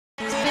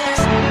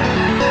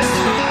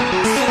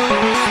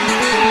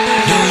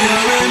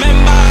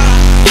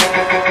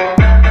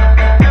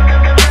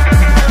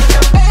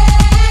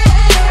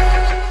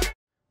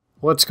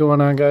What's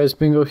going on, guys?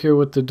 Bingo here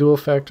with the Duel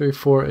Factory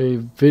for a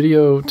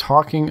video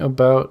talking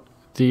about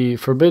the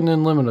Forbidden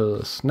and Limited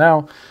list.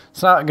 Now,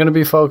 it's not going to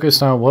be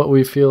focused on what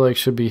we feel like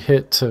should be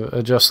hit to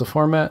adjust the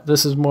format.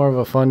 This is more of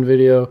a fun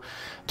video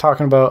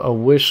talking about a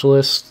wish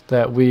list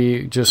that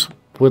we just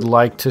would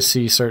like to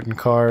see certain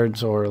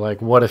cards, or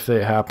like what if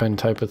it happened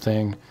type of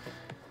thing.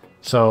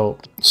 So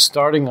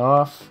starting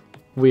off,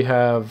 we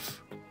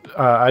have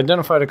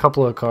identified a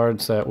couple of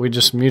cards that we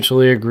just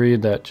mutually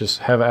agreed that just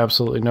have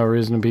absolutely no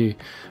reason to be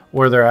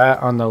where they're at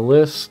on the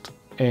list,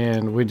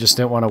 and we just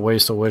didn't want to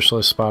waste a wish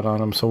list spot on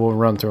them, so we'll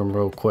run through them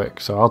real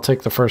quick. So I'll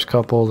take the first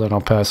couple, then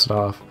I'll pass it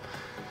off.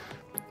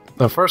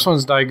 The first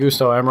one's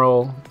Disucssion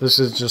Emerald. This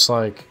is just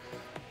like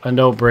a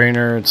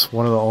no-brainer. It's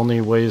one of the only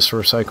ways to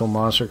recycle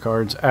monster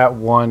cards. At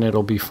 1,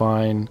 it'll be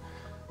fine.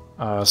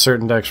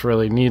 Certain decks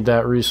really need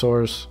that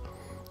resource.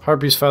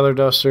 Harpy's Feather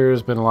Duster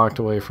has been locked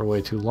away for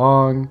way too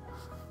long.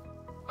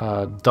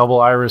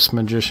 Double Iris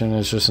Magician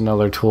is just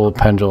another tool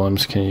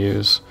pendulums can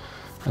use.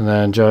 And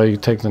then Joe, you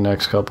take the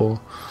next couple.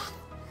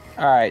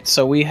 Alright,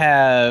 so we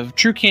have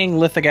True King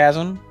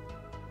Lithogasm.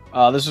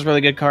 This is a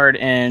really good card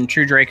in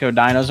True Draco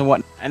Dinos and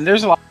whatnot. And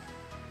there's a lot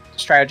of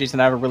strategies that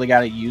never really got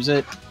to use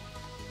it.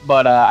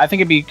 But I think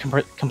it'd be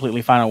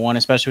completely fine at 1,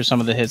 especially with some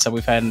of the hits that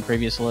we've had in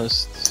previous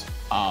lists.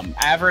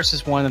 Avarice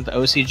is one that the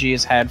OCG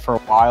has had for a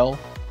while.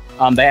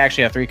 They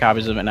actually have 3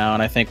 copies of it now,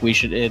 and I think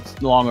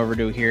it's long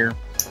overdue here,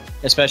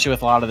 especially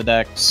with a lot of the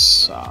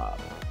decks.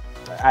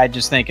 I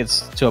just think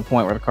it's to a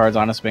point where the card's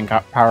honestly been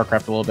power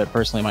crept a little bit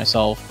personally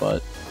myself.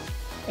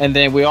 And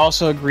then we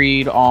also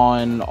agreed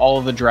on all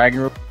of the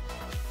Dragon.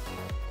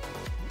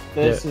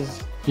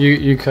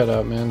 You cut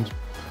out, man.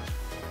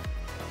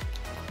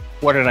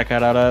 What did I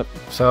cut out of?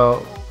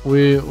 So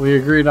we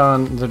agreed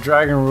on the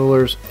Dragon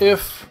Rulers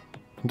if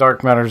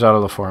Dark Matter's out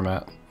of the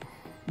format.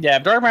 Yeah,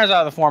 if Dark Matter's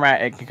out of the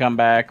format, it can come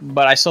back,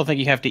 but I still think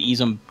you have to ease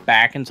them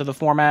back into the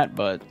format.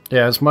 But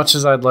yeah, as much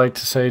as I'd like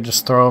to say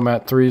just throw them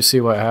at 3, see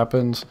what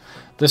happens,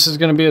 this is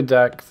going to be a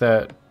deck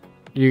that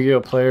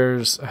Yu-Gi-Oh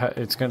players,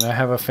 it's going to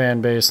have a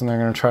fan base, and they're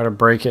going to try to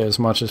break it as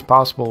much as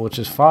possible, which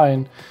is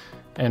fine.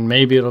 And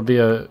maybe it'll be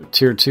a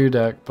tier 2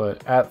 deck,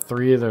 but at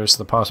 3, there's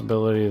the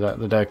possibility that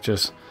the deck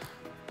just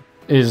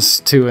is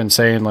too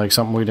insane, like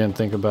something we didn't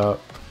think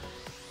about.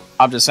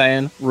 I'm just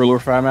saying, ruler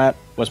format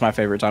was my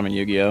favorite time in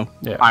Yu-Gi-Oh.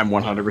 Yeah, I'm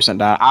 100%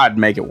 down. I'd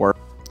make it work.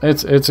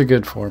 It's a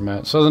good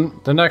format. So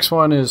the next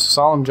one is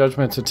Solemn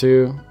Judgment to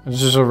 2. It's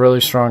just a really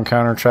strong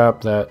counter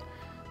trap that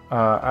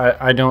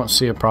I don't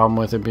see a problem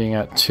with it being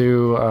at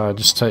 2,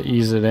 just to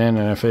ease it in.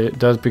 And if it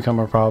does become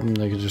a problem,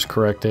 they could just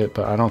correct it.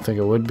 But I don't think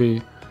it would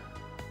be.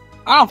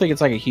 I don't think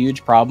it's like a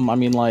huge problem. I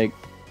mean, like,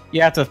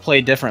 you have to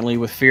play differently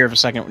with Fear of a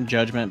Second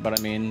Judgment, but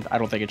I mean, I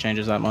don't think it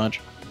changes that much.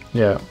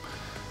 Yeah.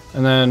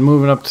 And then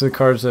moving up to the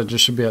cards that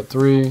just should be at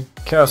 3.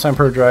 Chaos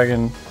Emperor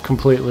Dragon,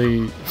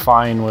 completely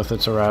fine with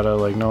its errata,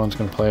 like no one's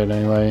going to play it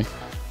anyway.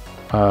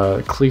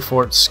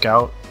 Cleefort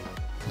Scout,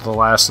 the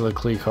last of the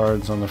Clee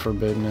cards on the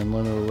Forbidden and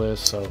Limited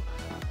list, so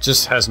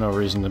just has no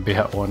reason to be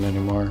at 1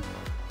 anymore.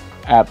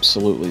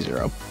 Absolutely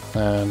 0.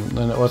 And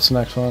then what's the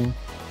next one?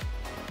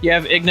 You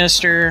have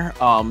Ignister.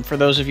 For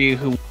those of you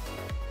who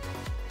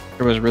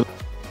was really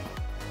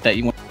that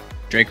you want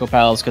Draco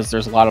Pals, because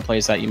there's a lot of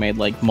plays that you made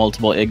like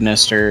multiple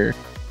Ignister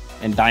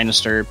and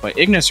Dinoster, but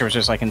Ignister was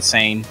just like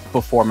insane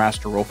before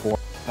Master Rule 4.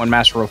 When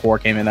Master Rule 4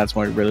 came in, that's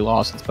when it really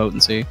lost its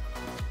potency.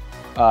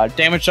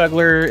 Damage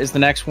Juggler is the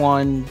next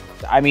one.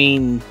 I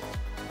mean,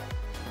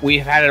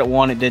 we've had it at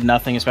 1, it did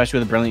nothing, especially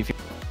with the Brilliant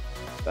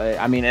Fury.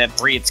 I mean, at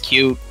 3 it's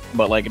cute,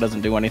 but like it doesn't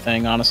do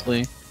anything,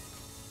 honestly.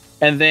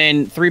 And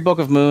then 3 Book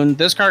of Moon.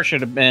 This card should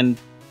have been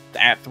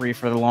at 3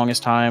 for the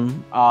longest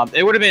time.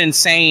 It would have been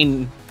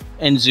insane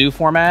in Zoo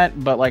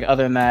format, but like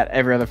other than that,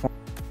 every other format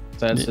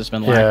that's just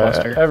been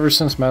lackluster. Ever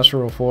since Master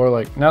Rule 4,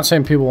 like, not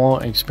saying people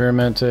won't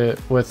experiment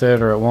with it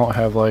or it won't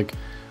have like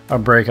a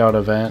breakout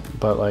event,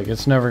 but like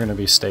it's never going to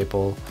be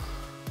staple.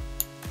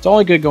 It's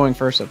only good going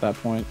first at that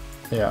point.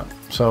 Yeah.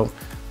 So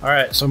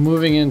alright, so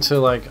moving into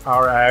like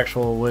our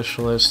actual wish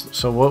list.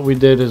 So what we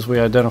did is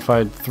we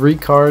identified 3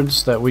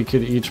 cards that we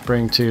could each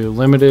bring to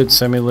limited,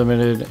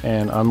 semi-limited,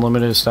 and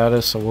unlimited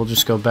status. So we'll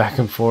just go back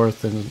and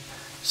forth and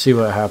see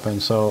what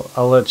happens. So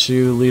I'll let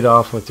you lead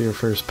off with your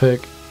first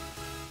pick.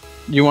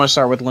 You want to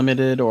start with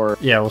limited, or?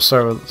 Yeah, we'll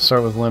start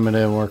with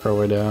limited and work our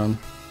way down.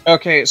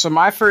 Okay, so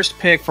my first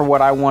pick for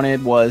what I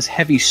wanted was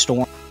Heavy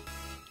Storm.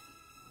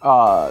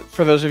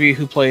 For those of you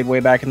who played way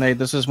back in the day,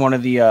 this is one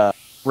of the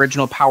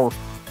original power.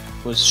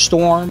 Was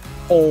Storm,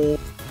 Hole,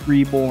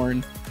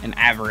 Reborn, and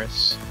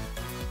Avarice.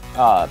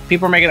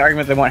 People are making the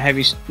argument they want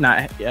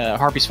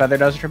Harpy's Feather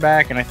Duster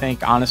back, and I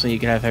think honestly you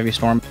could have Heavy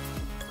Storm.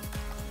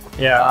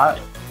 Yeah,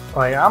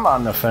 I'm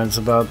on the fence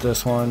about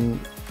this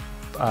one.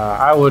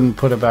 I wouldn't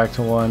put it back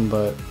to 1,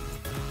 but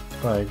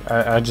like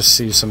I just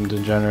see some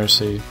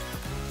degeneracy.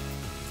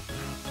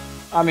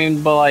 I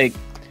mean, but like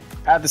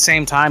at the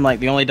same time, like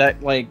the only deck,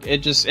 like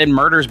it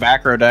murders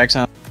back row decks.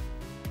 You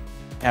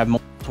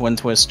have Twin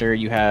Twister,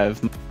 you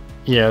have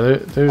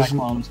there's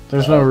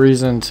no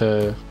reason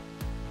to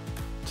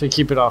to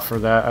keep it off for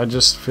that. I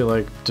just feel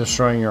like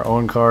destroying your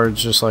own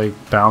cards, just like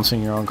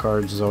bouncing your own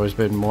cards, has always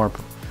been more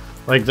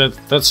like that.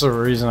 That's the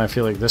reason I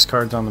feel like this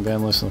card's on the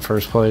ban list in the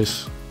first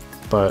place.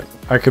 But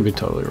I could be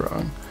totally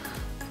wrong.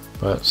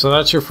 But so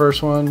that's your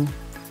first one.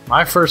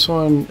 My first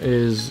one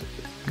is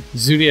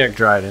Zodiac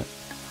Trident.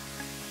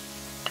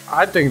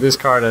 I think this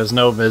card has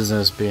no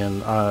business being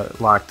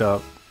locked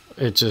up.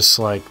 It just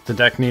like the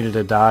deck needed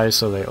to die,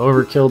 so they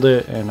overkilled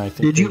it. And I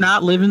think did you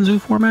not live in Zoo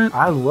format?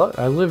 I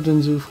lived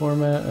in Zoo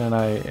format, and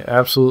I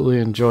absolutely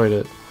enjoyed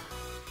it.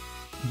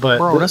 But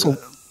bro, this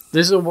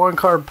is a one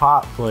card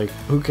pop. Like,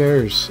 who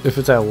cares if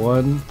it's at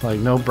 1? Like,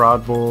 no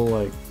Broad Bull.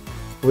 Like,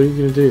 what are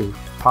you gonna do?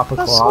 Pop a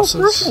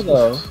Colossus? So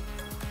brutal, though.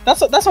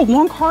 That's a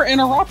one card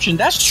interruption.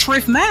 That's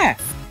Triff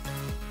math.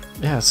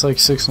 Yeah, it's like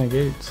 6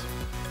 negates.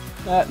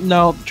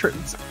 No,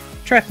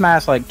 Triff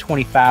math's like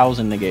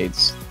 20,000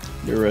 negates.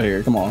 You're right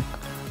here. Come on.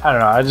 I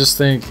don't know. I just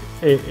think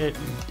it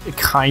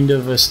kind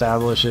of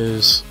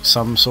establishes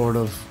some sort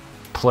of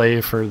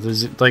play for the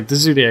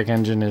Zodiac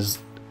engine is.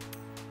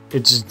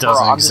 It just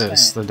doesn't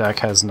exist. The deck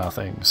has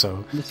nothing.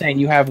 So I'm just saying,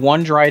 you have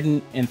 1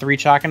 Trident and 3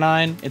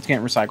 Chakanine. It's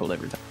getting recycled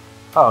every time.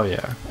 Oh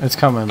yeah, it's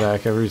coming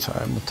back every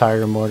time. The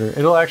Tiger Mortar.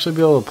 It'll actually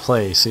be able to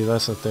play. See,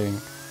 that's the thing.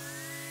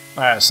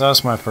 All right, so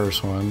that's my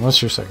first one.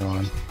 What's your second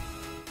one?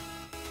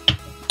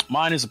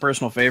 Mine is a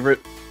personal favorite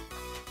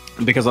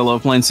because I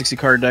love playing 60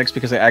 card decks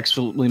because they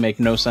absolutely make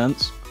no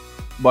sense.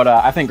 But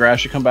I think Grass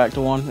should come back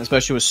to 1,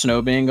 especially with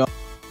Snow being gone.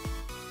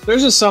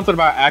 There's just something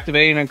about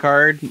activating a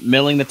card,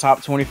 milling the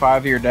top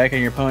 25 of your deck,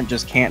 and your opponent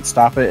just can't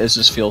stop it. It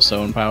just feels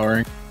so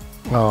empowering.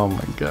 Oh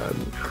my god,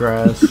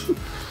 Grass.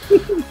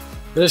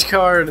 This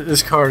card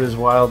is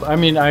wild. I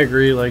mean, I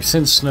agree. Like,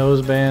 since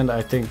Snow's banned,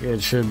 I think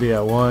it should be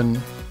at 1.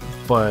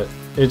 But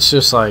it's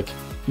just like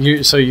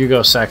you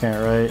go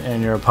second, right?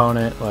 And your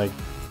opponent like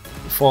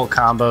full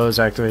combos,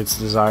 activates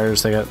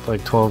Desires. They got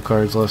like 12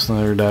 cards left in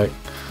their deck,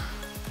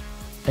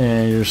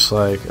 and you're just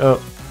like,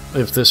 oh,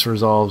 if this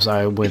resolves,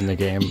 I win the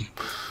game.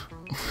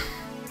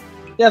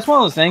 Yeah, it's one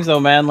of those things, though,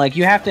 man. Like,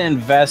 you have to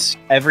invest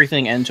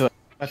everything into it.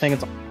 I think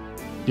it's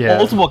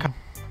multiple,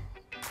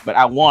 but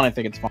at 1, I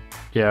think it's fun.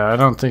 Yeah, I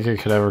don't think it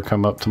could ever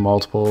come up to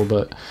multiple,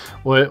 but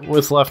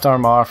with Left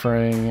Arm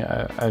Offering,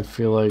 I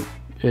feel like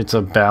it's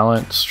a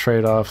balanced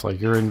trade-off. Like,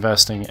 you're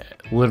investing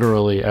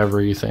literally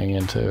everything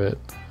into it.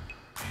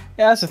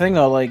 Yeah, that's the thing,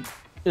 though. Like,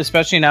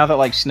 especially now that,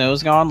 like,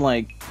 Snow's gone,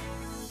 like,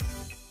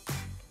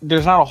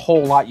 there's not a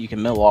whole lot you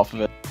can mill off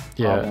of it.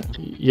 Yeah,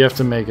 you have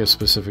to make a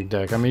specific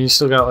deck. I mean, you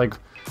still got, like,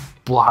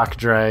 Block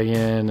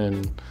Dragon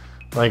and,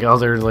 like,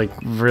 other, like,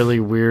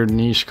 really weird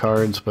niche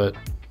cards, but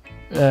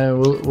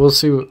we'll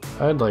see.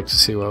 I'd like to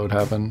see what would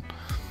happen.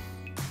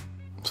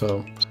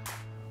 So,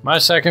 my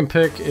second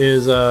pick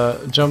is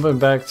jumping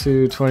back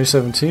to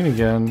 2017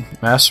 again,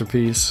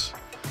 Masterpiece.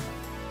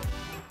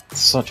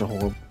 Such a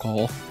horrible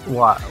call.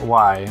 Why?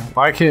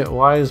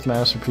 Why is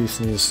Masterpiece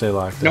need to stay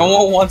locked up?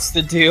 No one wants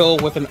to deal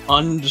with an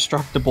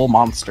undestructible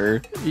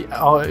monster.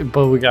 Yeah,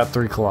 but we got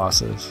 3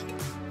 Colossus.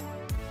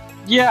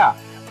 Yeah,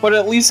 but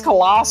at least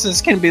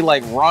Colossus can be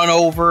like run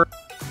over,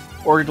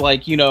 or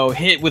like, you know,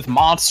 hit with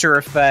monster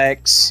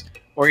effects,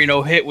 or, you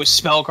know, hit with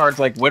spell cards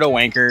like Widow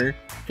Anchor.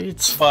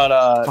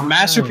 But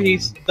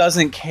Masterpiece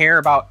doesn't care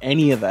about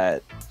any of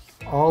that.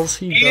 All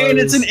he does, and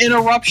it's an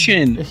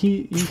interruption.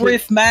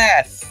 Triff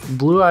math.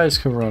 Blue Eyes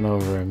can run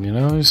over him, you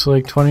know? He's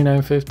like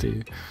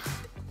 2950.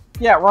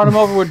 Yeah, run him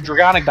over with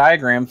Dragonic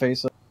Diagram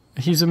face up.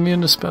 He's immune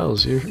to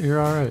spells.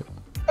 You're alright.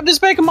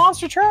 Just make a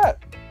monster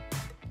trap.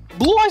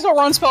 Blue Eyes don't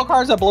run spell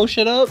cards that blow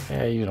shit up.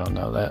 Yeah, you don't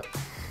know that.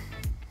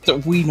 So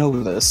we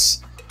know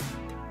this.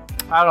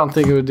 I don't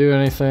think it would do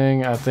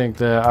anything. I think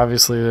that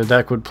obviously the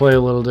deck would play a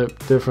little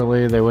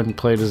differently. They wouldn't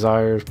play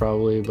Desires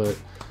probably, but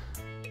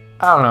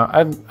I don't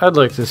know. I'd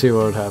like to see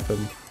what would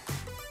happen.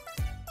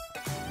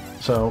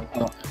 So,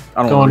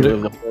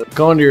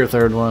 going to your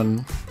third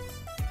one.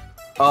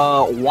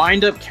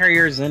 Wind Up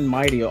Carrier Zen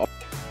Mighty.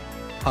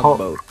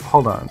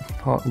 Hold on.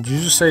 Did you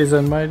just say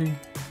Zen Mighty?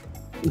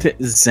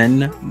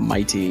 Zen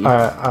Mighty.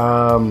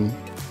 I'm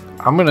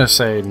gonna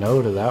say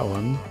no to that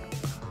one.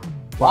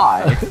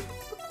 Why?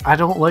 I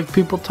don't like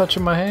people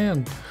touching my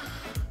hand.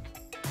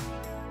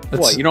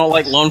 What, you don't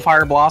like Lone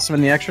Fire Blossom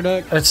in the extra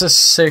deck? It's a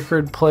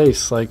sacred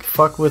place. Like,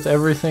 fuck with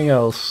everything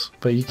else,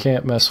 but you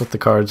can't mess with the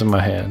cards in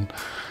my hand.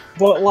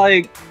 But,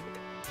 like,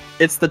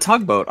 it's the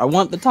Tugboat. I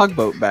want the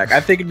Tugboat back.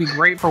 I think it'd be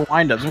great for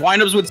windups.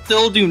 Windups would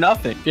still do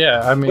nothing.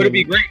 Yeah, I mean, would it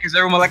be great because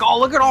everyone was like, "Oh,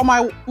 look at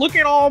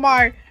all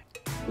my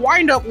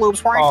wind-up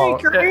loops where I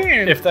take your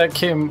hand." If that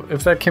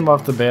came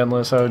off the ban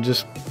list,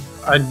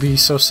 I'd be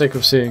so sick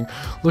of seeing,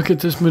 look at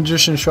this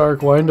Magician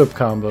Shark wind-up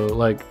combo.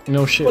 Like,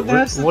 no shit.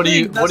 What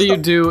do you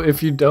do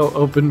if you don't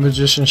open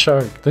Magician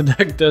Shark? The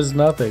deck does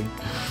nothing.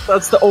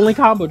 That's the only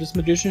combo, just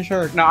Magician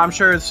Shark. Now, I'm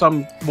sure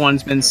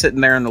someone's been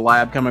sitting there in the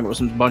lab coming up with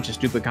some bunch of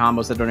stupid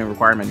combos that don't even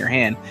require them in your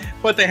hand,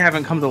 but they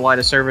haven't come to the light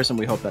of service, and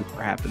we hope that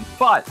never happens.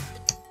 But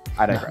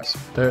I digress.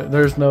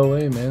 There's no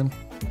way, man.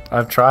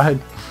 I've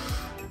tried.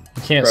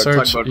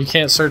 You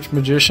can't search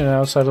Magician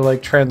outside of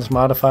like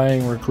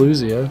transmodifying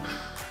Reclusia.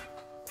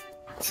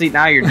 See,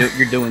 now you're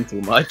doing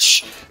too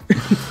much.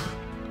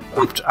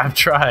 I've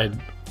tried,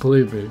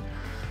 believe me.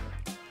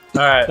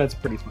 All right, That's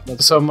pretty fun.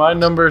 So my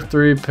number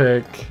 3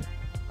 pick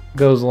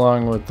goes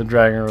along with the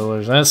Dragon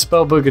Rulers, and that's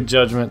Spellbook of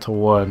Judgment to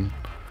 1.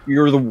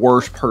 You're the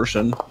worst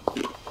person.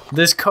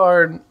 This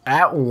card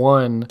at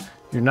 1,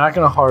 you're not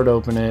gonna hard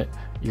open it.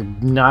 You're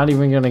not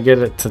even gonna get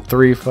it to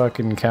 3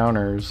 fucking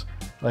counters.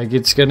 Like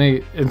it's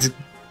gonna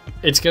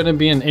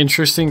be an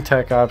interesting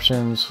tech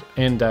options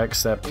in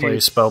decks that play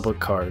Spellbook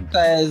card. It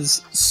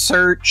says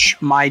search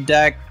my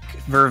deck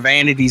for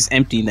Vanity's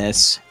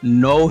Emptiness.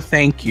 No,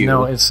 thank you.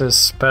 No, it says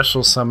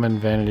special summon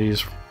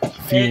Vanity's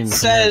Fiend. It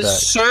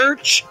says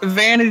search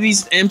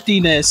Vanity's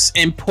Emptiness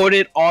and put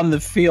it on the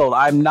field.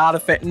 I'm not a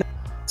fan. No,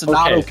 it's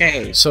not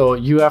okay. So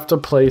you have to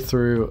play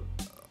through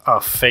a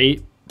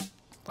Fate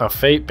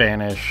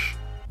Banish,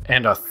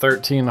 and a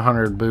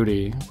 1300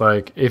 booty.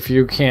 Like, if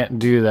you can't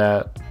do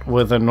that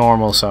with a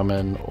normal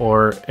summon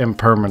or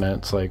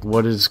impermanence, like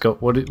what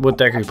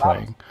deck are you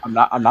playing? I'm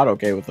not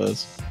okay with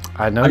this.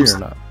 I know you're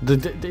not. You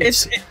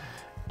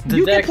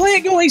can play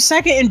it going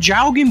second, and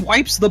Jowgen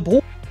wipes the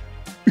board.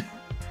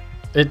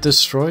 It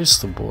destroys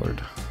the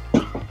board.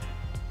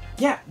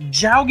 Yeah,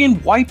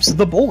 Jowgen wipes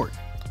the board.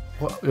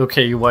 Well,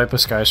 okay, you wipe a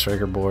Sky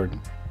Striker board.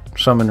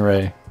 Summon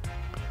Ray.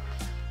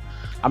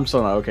 I'm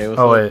still not okay with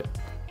it. Oh wait,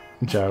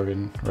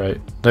 Jowgen,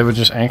 right? They would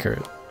just anchor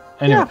it.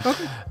 Anyway, Yeah,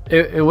 okay.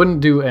 it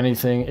wouldn't do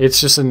anything. It's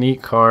just a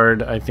neat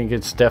card. I think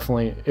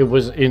it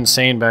was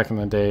insane back in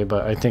the day,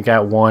 but I think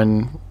at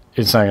 1,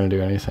 it's not going to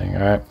do anything.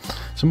 All right.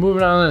 So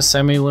moving on to the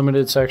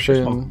semi-limited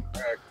section,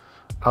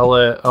 I'll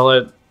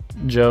let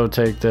Joe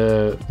take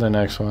the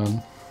next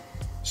one.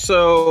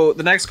 So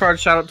the next card,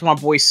 shout out to my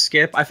boy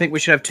Skip. I think we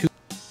should have 2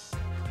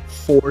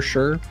 for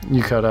sure.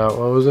 You cut out.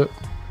 What was it?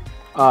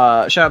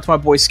 Shout out to my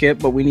boy Skip,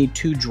 but we need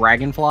 2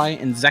 Dragonfly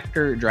and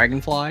Zector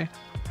Dragonfly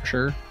for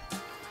sure.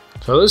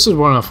 So this is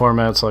one of the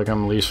formats like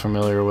I'm least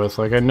familiar with.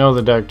 Like I know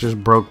the deck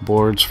just broke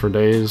boards for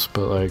days,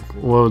 but like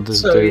what would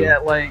this do? So yeah,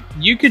 like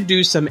you could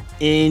do some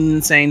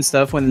insane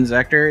stuff with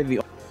Zector.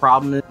 The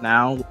problem is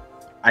now,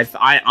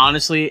 I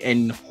honestly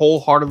and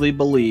wholeheartedly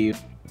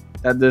believe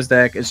that this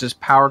deck is just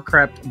power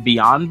crept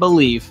beyond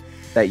belief.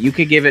 That you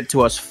could give it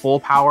to us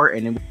full power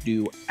and it would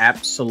do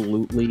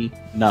absolutely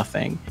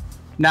nothing.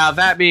 Now,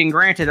 that being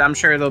granted, I'm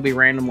sure there'll be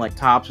random like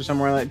tops or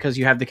somewhere like because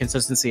you have the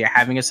consistency of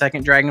having a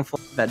second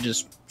Dragonfly that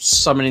just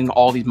summoning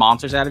all these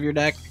monsters out of your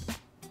deck.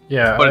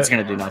 Yeah, but it's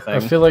gonna do nothing. I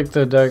feel like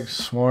the deck's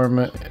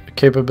swarm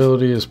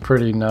capability is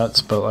pretty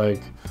nuts, but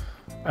like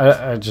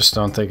I just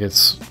don't think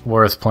it's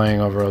worth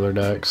playing over other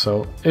decks.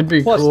 So it'd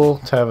be cool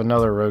to have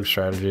another rogue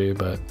strategy,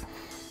 but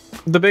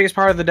the biggest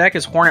part of the deck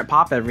is Hornet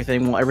pop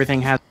everything. Well,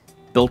 everything has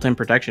built-in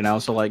protection now,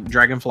 so like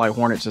Dragonfly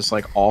Hornet's just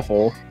like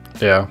awful.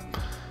 Yeah.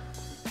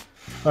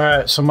 All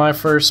right, so my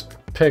first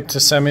pick to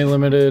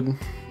semi-limited,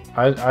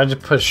 I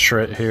just put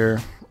Shrit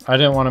here. I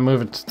didn't want to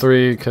move it to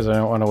 3 because I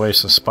don't want to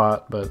waste a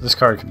spot, but this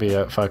card could be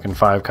at fucking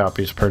 5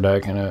 copies per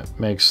deck, and it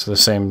makes the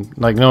same.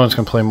 Like no one's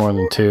gonna play more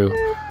than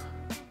 2.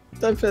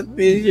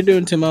 You're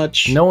doing too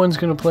much. No one's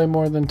gonna play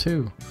more than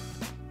 2.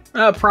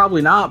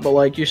 Probably not, but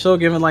like you're still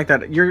giving like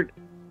that. You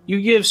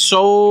give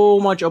so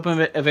much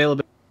open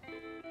availability.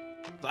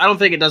 I don't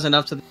think it does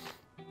enough to the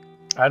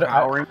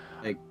powering.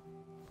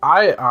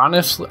 I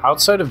honestly,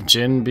 outside of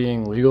Jin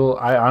being legal,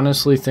 I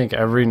honestly think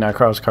every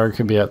Necros card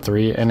could be at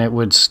 3, and it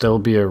would still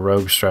be a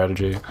rogue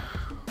strategy.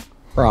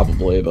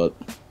 Probably, but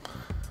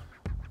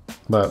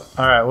all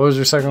right. What was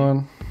your second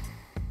one?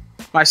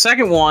 My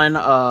second one,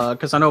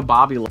 because I know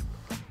Bobby,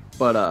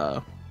 but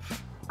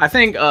I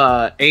think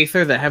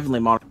Aether the Heavenly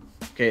Monarch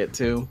okay it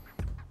too.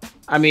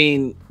 I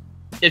mean,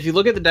 if you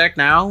look at the deck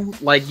now,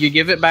 like you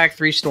give it back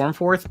 3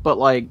 Stormforth, but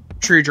like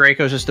True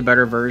Draco is just a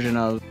better version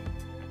of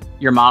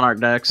your Monarch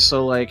decks.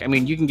 So like, I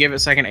mean, you can give it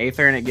second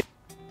Aether and it gives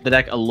the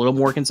deck a little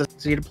more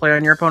consistency to play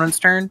on your opponent's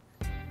turn.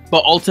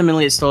 But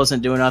ultimately, it still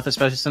isn't doing enough,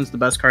 especially since the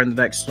best card in the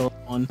deck is still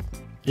on.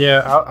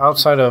 Yeah,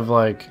 outside of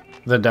like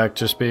the deck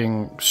just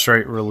being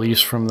straight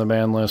release from the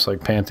ban list,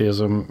 like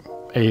Pantheism,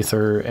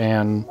 Aether,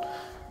 and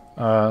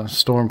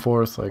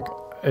Stormforth, like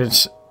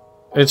it's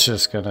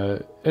just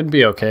gonna, it'd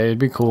be okay, it'd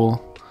be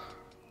cool.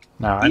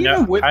 No, I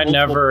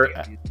never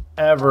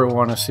ever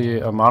want to see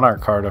a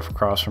Monarch card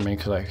across from me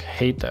because I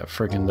hate that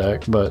freaking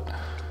deck, but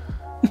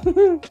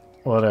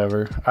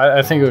whatever.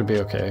 I think it would be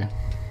okay.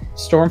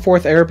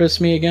 Stormforth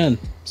Erebus me again.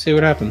 See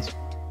what happens.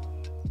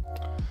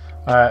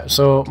 Alright,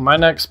 so my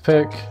next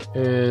pick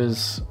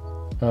is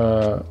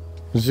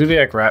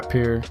Zodiac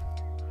Ratpier.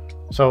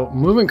 So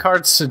moving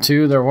cards to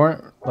 2, there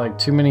weren't like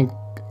too many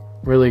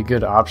really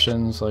good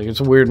options. Like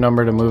it's a weird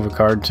number to move a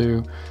card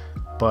to,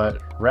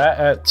 but Rat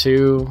at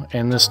 2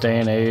 in this day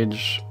and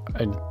age,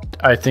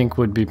 I think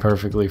would be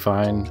perfectly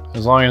fine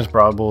as long as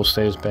Broad Bull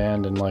stays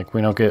banned and like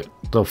we don't get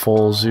the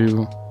full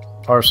Zoo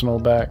arsenal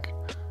back.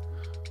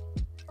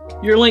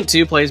 Your Link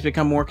 2 plays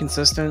become more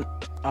consistent.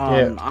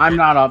 Yeah. I'm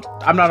not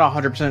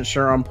 100%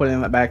 sure on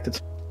putting that back.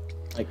 That's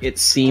like it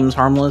seems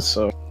harmless.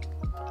 So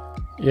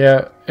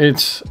yeah,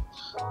 it's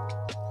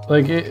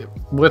like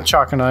with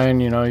Chalk and Iron,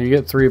 you know, you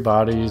get 3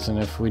 bodies, and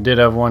if we did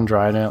have 1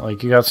 Trident,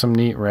 like you got some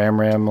neat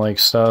Ram like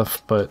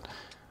stuff, but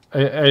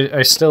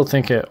I still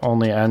think it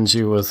only ends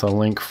you with a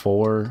Link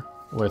 4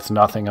 with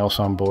nothing else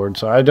on board.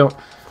 So I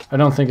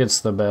don't think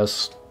it's the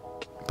best,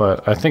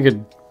 but I think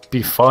it'd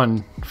be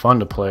fun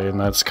to play, and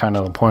that's kind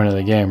of the point of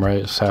the game,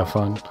 right? Just have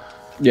fun.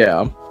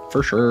 Yeah,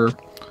 for sure.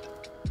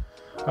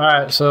 All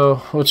right, so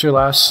what's your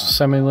last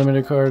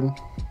semi-limited card?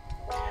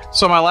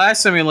 So my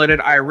last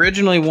semi-limited, I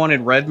originally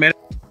wanted Red Mid.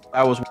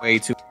 That was way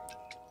too.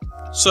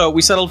 So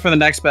we settled for the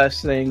next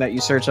best thing that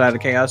you search out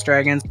of Chaos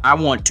Dragons. I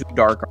want 2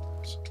 Dark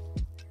Arms.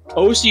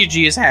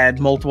 OCG has had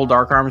multiple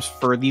Dark Arms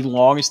for the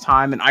longest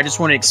time, and I just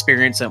want to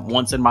experience it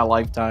once in my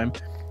lifetime.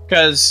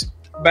 Because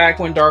back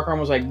when Dark Arm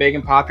was like big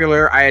and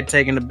popular, I had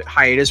taken a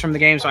hiatus from the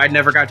game, so I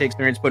never got to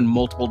experience putting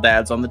multiple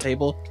dads on the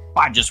table.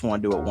 I just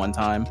want to do it one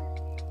time.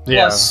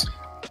 Yeah. Plus,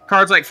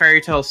 cards like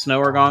Fairy Tale Snow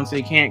are gone, so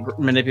you can't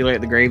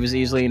manipulate the grave as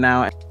easily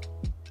now.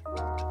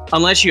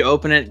 Unless you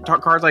open it,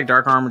 cards like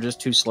Dark Arm are just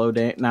too slow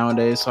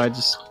nowadays, so I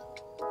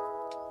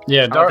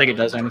don't think it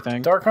does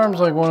anything. Dark Arm's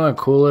like one of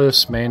the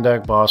coolest main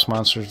deck boss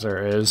monsters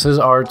there is. His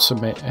art's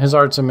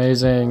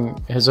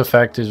amazing. His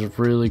effect is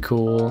really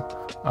cool.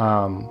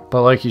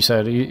 But like you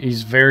said,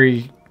 he's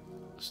very,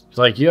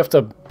 like, you have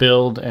to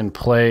build and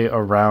play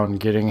around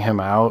getting him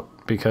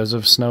out because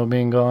of Snow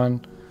being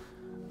gone.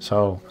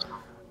 So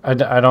I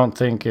don't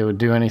think it would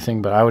do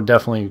anything, but I would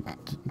definitely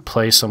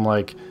play some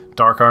like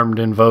Dark Armed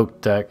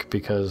Invoke deck,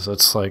 because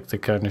that's like the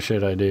kind of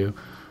shit I do.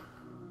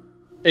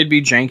 It'd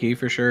be janky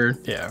for sure.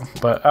 Yeah,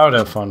 but I would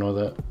have fun with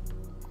it.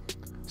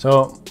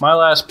 So my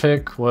last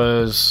pick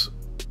was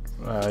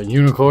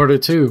Unicorda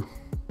 2,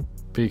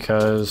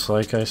 because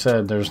like I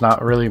said, there's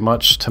not really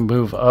much to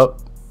move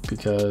up,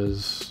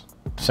 because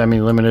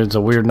semi-limited is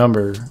a weird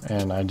number,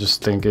 and I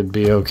just think it'd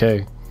be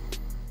okay.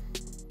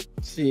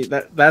 See,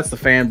 that's the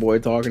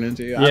fanboy talking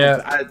into you.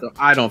 Yeah,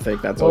 I don't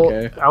think that's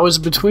okay. I was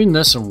between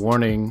this and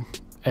Warning,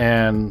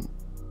 and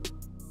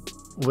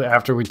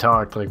after we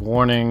talked, like,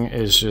 Warning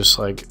is just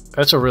like,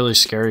 that's a really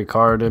scary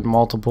card in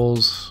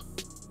multiples,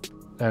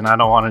 and I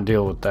don't want to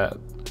deal with that.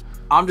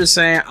 I'm just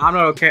saying, I'm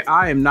not okay.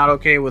 I am not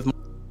okay with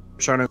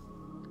trying to.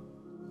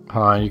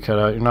 You cut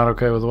out. You're not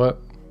okay with what?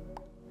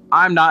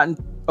 I'm not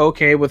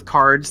okay with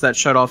cards that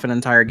shut off an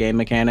entire game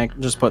mechanic.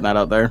 Just putting that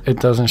out there. It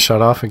doesn't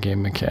shut off a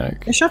game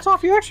mechanic. It shuts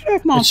off your extra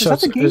deck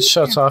monsters. It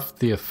shuts off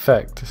the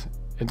effect.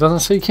 It doesn't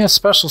say you can't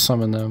special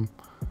summon them.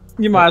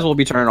 You might as well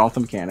be turning off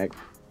the mechanic.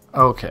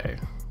 Okay.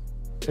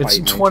 It's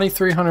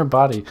 2300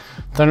 body.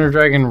 Thunder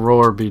Dragon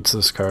Roar beats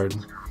this card.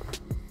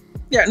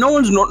 Yeah, no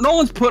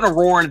one's putting a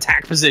Roar in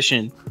attack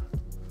position.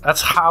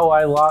 That's how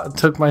I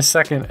took my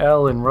second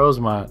L in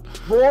Rosemont.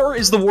 Roar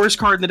is the worst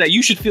card in the deck.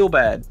 You should feel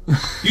bad.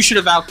 You should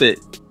have output it.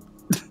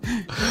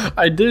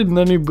 I did, and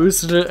then he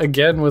boosted it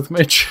again with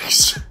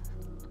Matrix.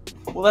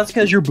 Well, that's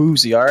because you're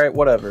boozy, alright?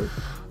 Whatever.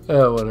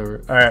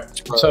 Whatever.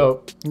 Alright,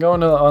 so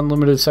going to the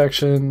unlimited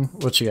section,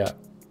 what you got?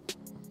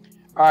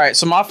 Alright,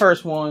 so my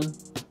first one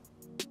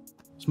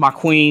is my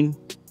queen.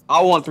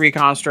 I want 3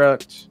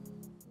 constructs.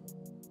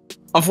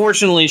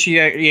 Unfortunately, she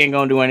ain't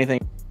gonna do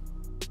anything.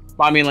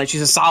 But I mean, like,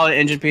 she's a solid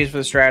engine piece for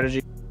the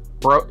strategy.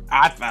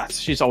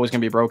 She's always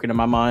gonna be broken in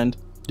my mind.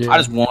 Yeah. I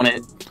just want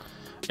it.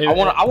 I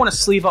want to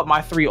sleeve up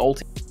my 3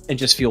 ulti and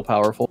just feel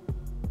powerful.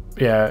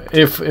 Yeah,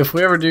 if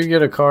we ever do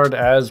get a card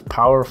as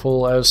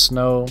powerful as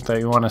Snow that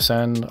you want to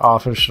send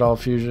off of Shaddoll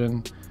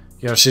Fusion,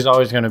 you know, she's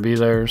always going to be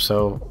there.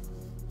 So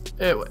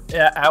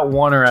at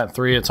 1 or at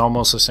 3, it's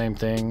almost the same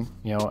thing.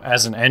 You know,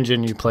 as an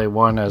engine, you play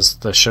 1. As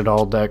the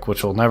Shaddoll deck,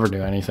 which will never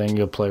do anything,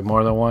 you'll play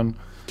more than 1.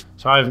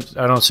 So I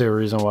don't see a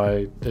reason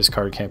why this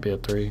card can't be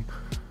at 3.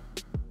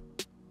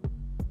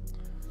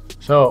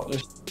 So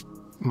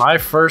my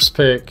first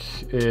pick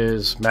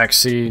is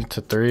Maxi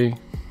to 3.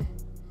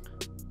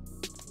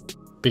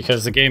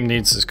 Because the game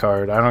needs this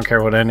card. I don't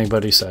care what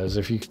anybody says.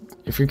 If you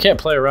can't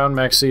play around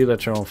Maxi,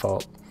 that's your own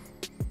fault.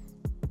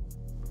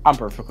 I'm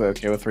perfectly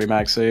okay with 3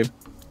 Maxi.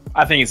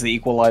 I think it's the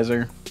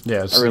equalizer.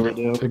 Yeah, it's I really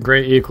do. A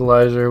great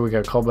equalizer. We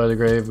got Called by the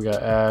Grave. We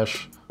got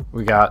Ash.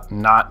 We got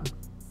not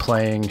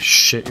playing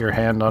shit your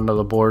hand onto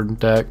the board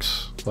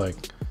decks like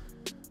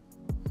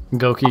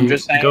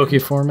Goki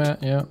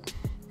format. Yeah.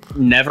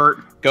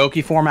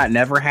 Goki format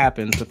never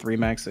happens with 3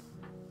 Maxi.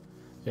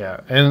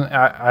 Yeah, and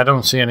I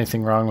don't see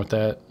anything wrong with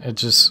that. It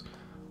just,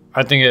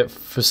 I think it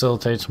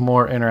facilitates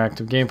more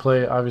interactive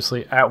gameplay.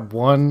 Obviously, at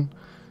 1,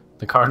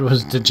 the card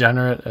was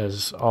degenerate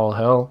as all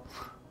hell.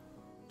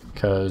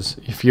 Because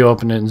if you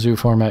open it in Zoo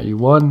format, you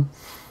won.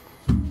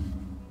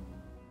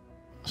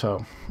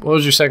 So, what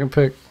was your second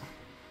pick?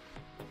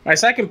 My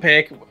second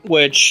pick,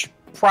 which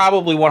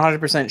probably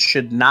 100%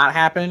 should not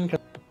happen,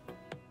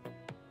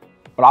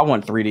 but I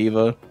want 3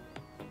 Diva.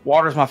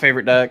 Water's my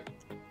favorite deck.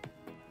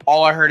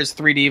 All I heard is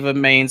 3 Diva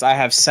mains. I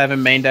have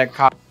 7 main deck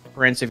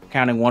combos, if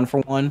counting 1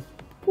 for 1.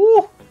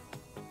 Woo!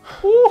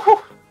 Woo!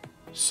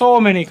 So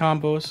many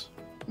combos.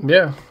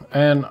 Yeah,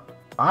 and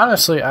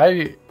honestly,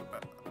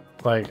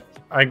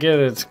 I get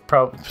it's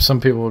probably some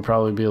people would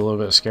probably be a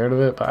little bit scared of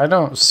it, but I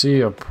don't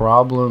see a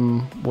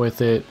problem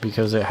with it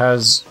because it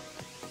has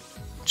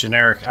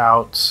generic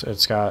outs.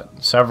 It's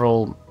got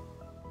several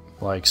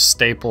like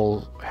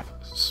staple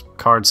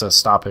cards that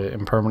stop it: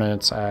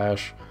 impermanence,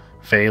 ash,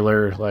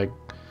 Veiler. Like,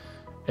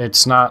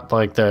 it's not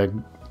like the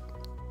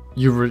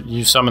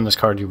you summon this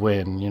card, you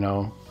win. You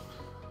know.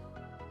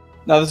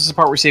 No, this is the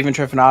part where Steven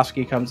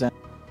Trifanovsky comes in.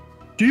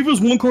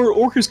 Diva's one card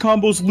Orcus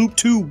combos loop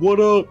 2.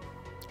 What up?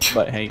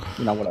 But hey,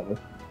 you know, whatever.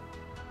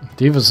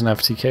 Diva's an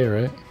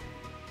FTK, right?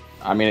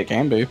 I mean, it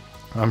can be.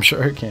 I'm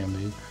sure it can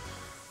be.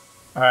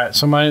 Alright,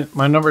 so my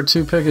number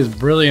 2 pick is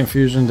Brilliant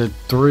Fusion to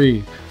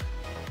 3.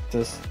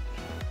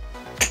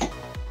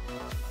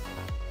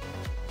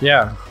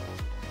 Yeah.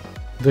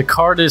 The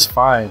card is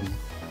fine.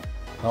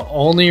 The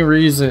only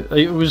reason...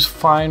 It was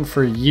fine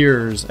for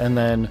years, and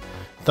then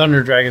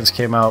Thunder Dragons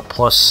came out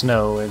plus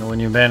Snow, and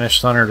when you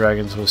banish Thunder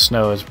Dragons with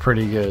Snow, it's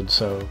pretty good,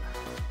 so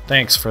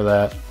thanks for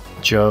that,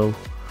 Joe.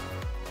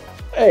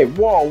 Hey,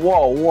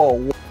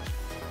 whoa.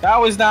 That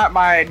was not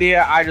my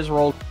idea. I just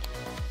rolled.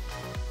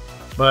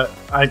 But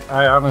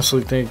I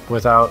honestly think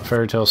without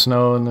Fairy Tale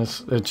Snow in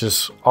this, it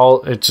just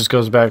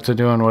goes back to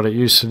doing what it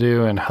used to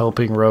do and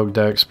helping rogue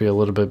decks be a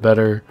little bit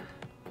better.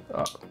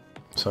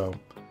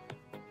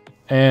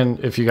 And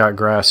if you got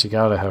grass, you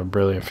gotta have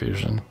Brilliant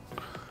Fusion.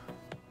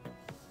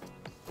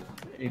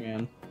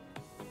 Amen.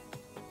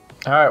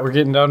 All right, we're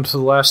getting down to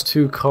the last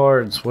 2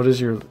 cards. What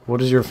is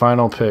your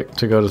final pick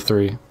to go to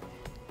 3?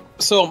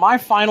 So my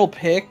final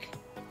pick,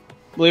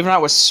 believe it or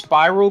not, was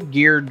Spiral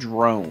Gear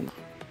Drone.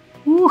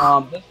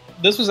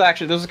 This was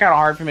kind of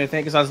hard for me to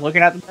think because I was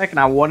looking at the deck and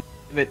I wanted to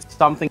give it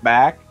something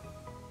back,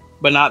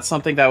 but not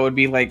something that would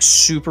be like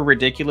super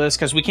ridiculous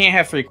because we can't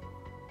have 3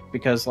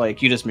 because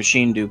like you just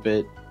machine dupe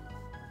it,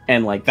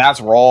 and like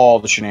that's where all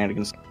the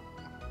shenanigans.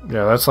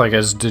 Yeah, that's like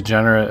as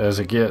degenerate as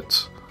it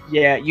gets.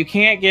 Yeah, you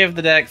can't give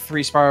the deck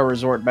 3 Spiral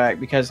Resort back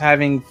because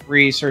having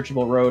 3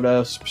 searchable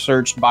Rhoda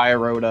searched by a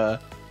Rhoda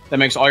that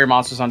makes all your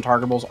monsters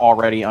untargetable is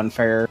already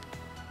unfair.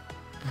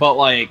 But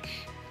like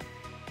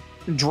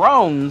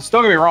drones,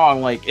 don't get me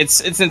wrong, like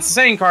it's an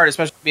insane card,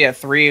 especially to be at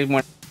 3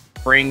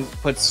 when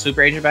puts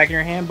Super Agent back in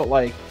your hand, but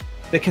like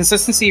the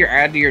consistency you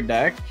add to your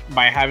deck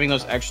by having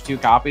those extra 2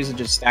 copies and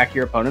just stack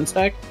your opponent's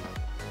deck,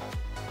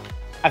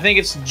 I think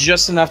it's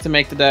just enough to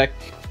make the deck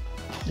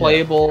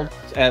playable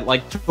at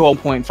like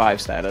 12.5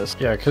 status.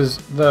 Yeah, because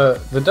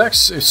the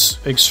deck's is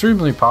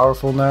extremely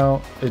powerful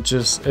now. It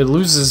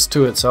loses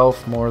to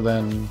itself more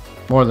than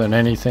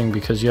anything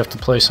because you have to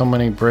play so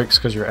many bricks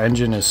because your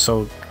engine is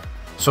so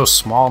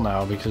small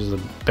now because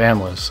of the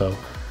Banlist. So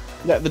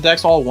yeah, the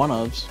deck's all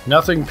one-ofs.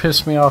 Nothing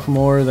pissed me off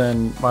more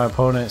than my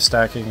opponent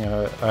stacking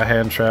a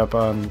hand trap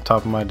on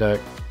top of my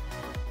deck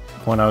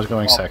when I was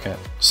going second.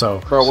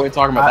 So, bro, what are you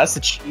talking about? That's the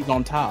cheese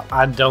on top.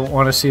 I don't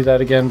want to see that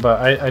again, but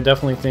I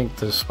definitely think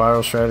the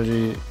Spiral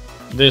strategy,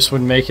 this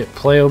would make it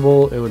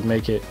playable. It would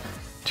make it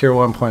tier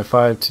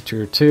 1.5 to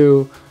tier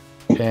 2,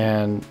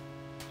 and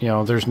you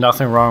know, there's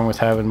nothing wrong with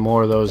having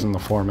more of those in the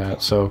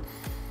format. So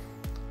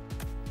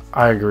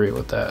I agree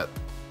with that.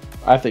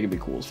 I think it'd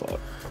be cool as fuck.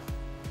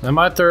 Then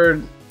my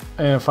third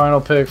and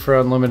final pick for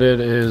Unlimited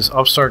is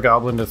Upstart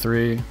Goblin to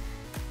 3.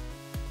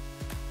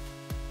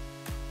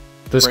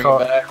 This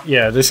card,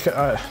 yeah,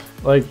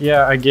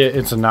 I get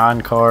it's a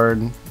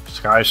non-card.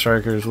 Sky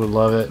Strikers would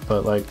love it,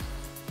 but like,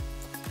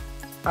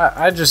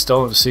 I just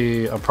don't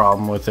see a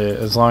problem with it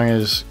as long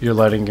as you're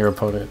letting your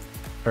opponent,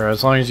 or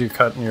as long as you're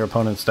cutting your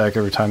opponent's deck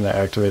every time they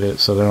activate it,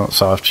 so they don't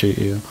soft cheat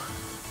you.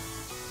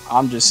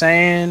 I'm just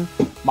saying,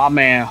 my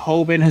man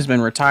Hoban has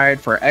been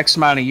retired for X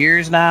amount of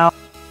years now.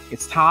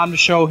 It's time to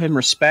show him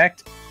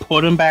respect.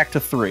 Put him back to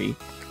 3.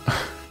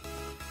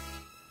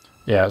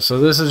 Yeah, so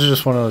this is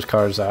just one of those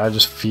cards that I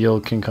just feel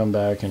can come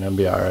back and it'll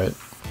be alright.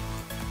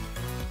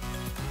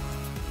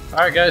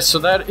 Alright guys, so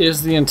that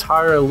is the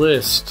entire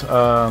list.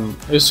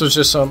 This was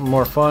just something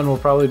more fun. We'll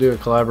probably do a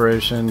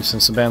collaboration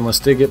since the ban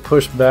list did get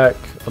pushed back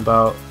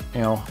about,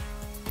 you know,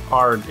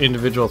 our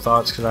individual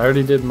thoughts, because I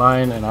already did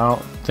mine and I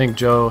don't think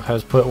Joe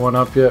has put one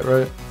up yet,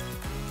 right?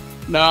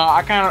 No,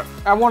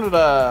 I wanted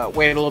to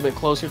wait a little bit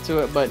closer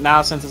to it, but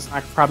now since it's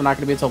probably not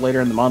going to be until later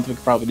in the month, we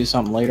could probably do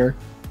something later.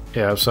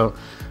 Yeah, so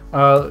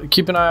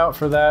keep an eye out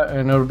for that,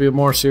 and it'll be a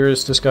more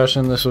serious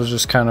discussion. This was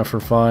just kind of for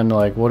fun,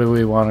 like what do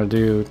we want to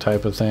do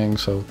type of thing.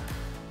 So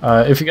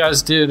if you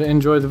guys did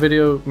enjoy the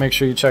video, make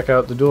sure you check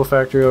out the Duel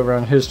Factory over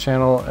on his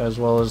channel, as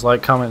well as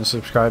like, comment, and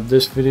subscribe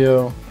this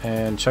video,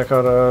 and check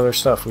out our other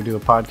stuff. We do a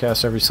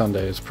podcast every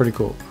Sunday. It's pretty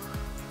cool.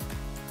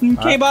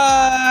 Okay,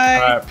 bye!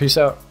 Alright, peace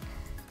out.